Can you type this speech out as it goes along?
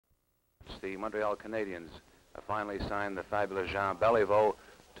the Montreal Canadiens finally signed the fabulous Jean Béliveau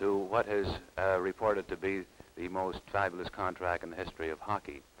to what is reported to be the most fabulous contract in the history of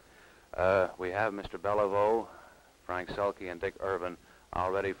hockey. We have Mr. Béliveau, Frank Selke, and Dick Irvin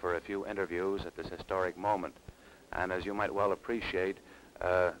all ready for a few interviews at this historic moment. And as you might well appreciate,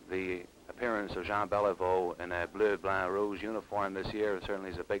 the appearance of Jean Béliveau in a bleu, blanc, rouge uniform this year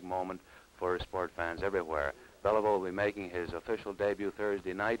certainly is a big moment for sport fans everywhere. Béliveau will be making his official debut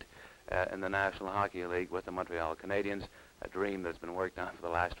Thursday night in the National Hockey League with the Montreal Canadiens, a dream that's been worked on for the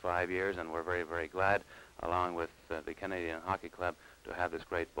last 5 years, and we're very, very glad, along with the Canadian Hockey Club, to have this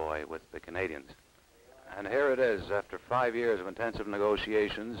great boy with the Canadiens. And here it is, after 5 years of intensive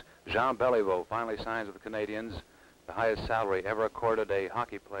negotiations, Jean Béliveau finally signs with the Canadiens, the highest salary ever accorded a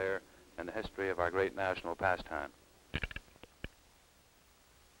hockey player in the history of our great national pastime.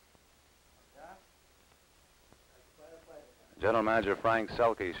 General Manager Frank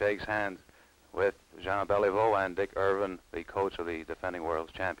Selke shakes hands with Jean Béliveau and Dick Irvin, the coach of the defending world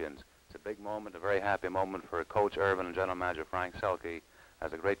champions. It's a big moment, a very happy moment for Coach Irvin and General Manager Frank Selke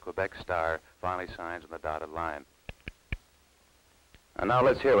as a great Quebec star finally signs on the dotted line. And now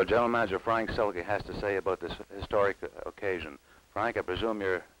let's hear what General Manager Frank Selke has to say about this historic occasion. Frank, I presume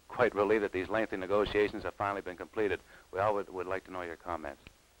you're quite relieved that these lengthy negotiations have finally been completed. We all would like to know your comments.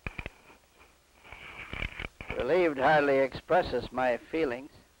 Relieved hardly expresses my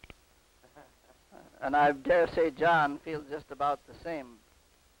feelings. And I dare say John feels just about the same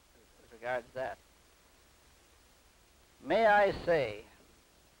as regards that. May I say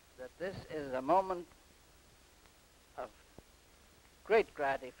that this is a moment of great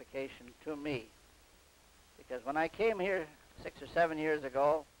gratification to me, because when I came here 6 or 7 years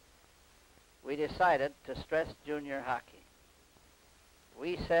ago, we decided to stress junior hockey.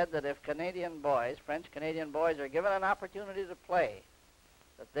 We said that if Canadian boys, French Canadian boys, are given an opportunity to play,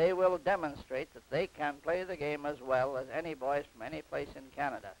 that they will demonstrate that they can play the game as well as any boys from any place in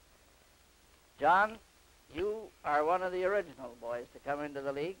Canada. John, you are one of the original boys to come into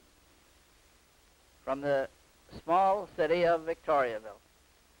the league from the small city of Victoriaville.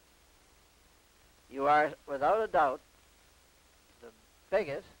 You are, without a doubt, the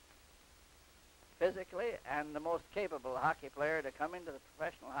biggest, physically, and the most capable hockey player to come into the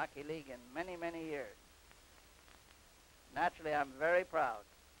Professional Hockey League in many, many years. Naturally, I'm very proud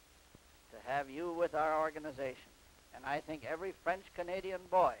to have you with our organization, and I think every French-Canadian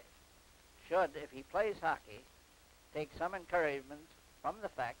boy should, if he plays hockey, take some encouragement from the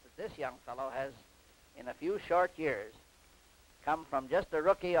fact that this young fellow has, in a few short years, come from just a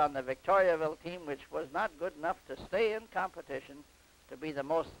rookie on the Victoriaville team, which was not good enough to stay in competition, to be the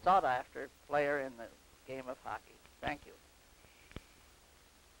most sought-after player in the game of hockey. Thank you.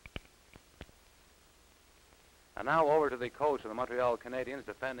 And now over to the coach of the Montreal Canadiens,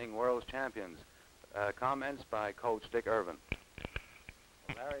 defending world champions. Comments by Coach Dick Irvin.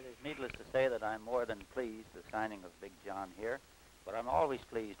 Well, Larry, it is needless to say that I'm more than pleased the signing of Big John here, but I'm always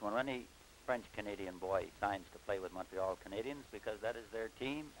pleased when any French-Canadian boy signs to play with Montreal Canadiens, because that is their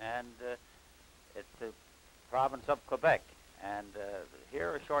team, and it's the province of Quebec. And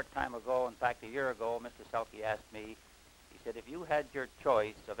here a short time ago, in fact a year ago, Mr. Selke asked me, he said, if you had your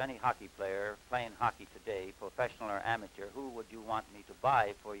choice of any hockey player playing hockey today, professional or amateur, who would you want me to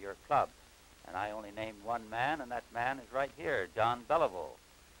buy for your club? And I only named one man, and that man is right here, John Béliveau.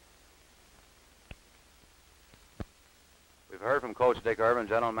 We've heard from Coach Dick Irvin,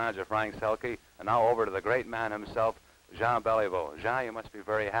 General Manager Frank Selke, and now over to the great man himself, Jean Béliveau. Jean, you must be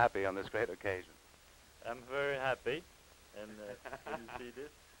very happy on this great occasion. I'm very happy, and when you see this.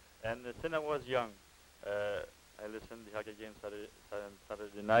 And since I was young, I listened to the hockey game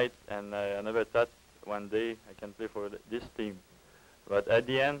Saturday night, and I never thought one day I can play for this team. But at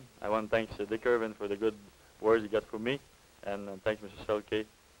the end, I want to thank Dick Irvin for the good words he got for me, and thanks Mr. Selke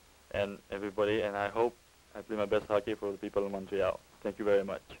and everybody, and I hope I play my best hockey for the people of Montreal. Thank you very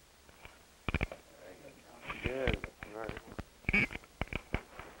much. Good.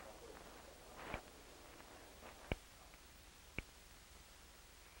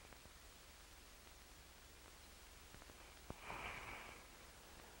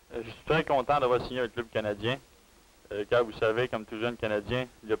 Je suis très content d'avoir signé un club canadien. Car vous savez, comme tout jeune Canadien,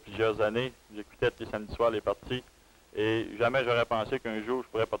 il y a plusieurs années, j'écoutais les samedis soirs les parties, et jamais j'aurais pensé qu'un jour je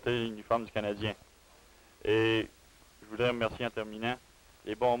pourrais porter l'uniforme du Canadien. Et je voudrais remercier en terminant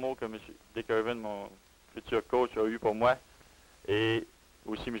les bons mots que M. Dick Irvin, mon futur coach, a eu pour moi, et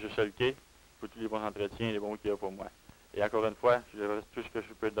aussi M. Selke pour tous les bons entretiens et les bons mots qu'il a pour moi. Et encore une fois, tout ce que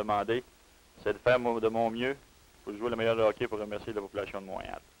je peux demander, c'est de faire de mon mieux pour jouer le meilleur de hockey pour remercier la population de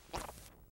Montréal.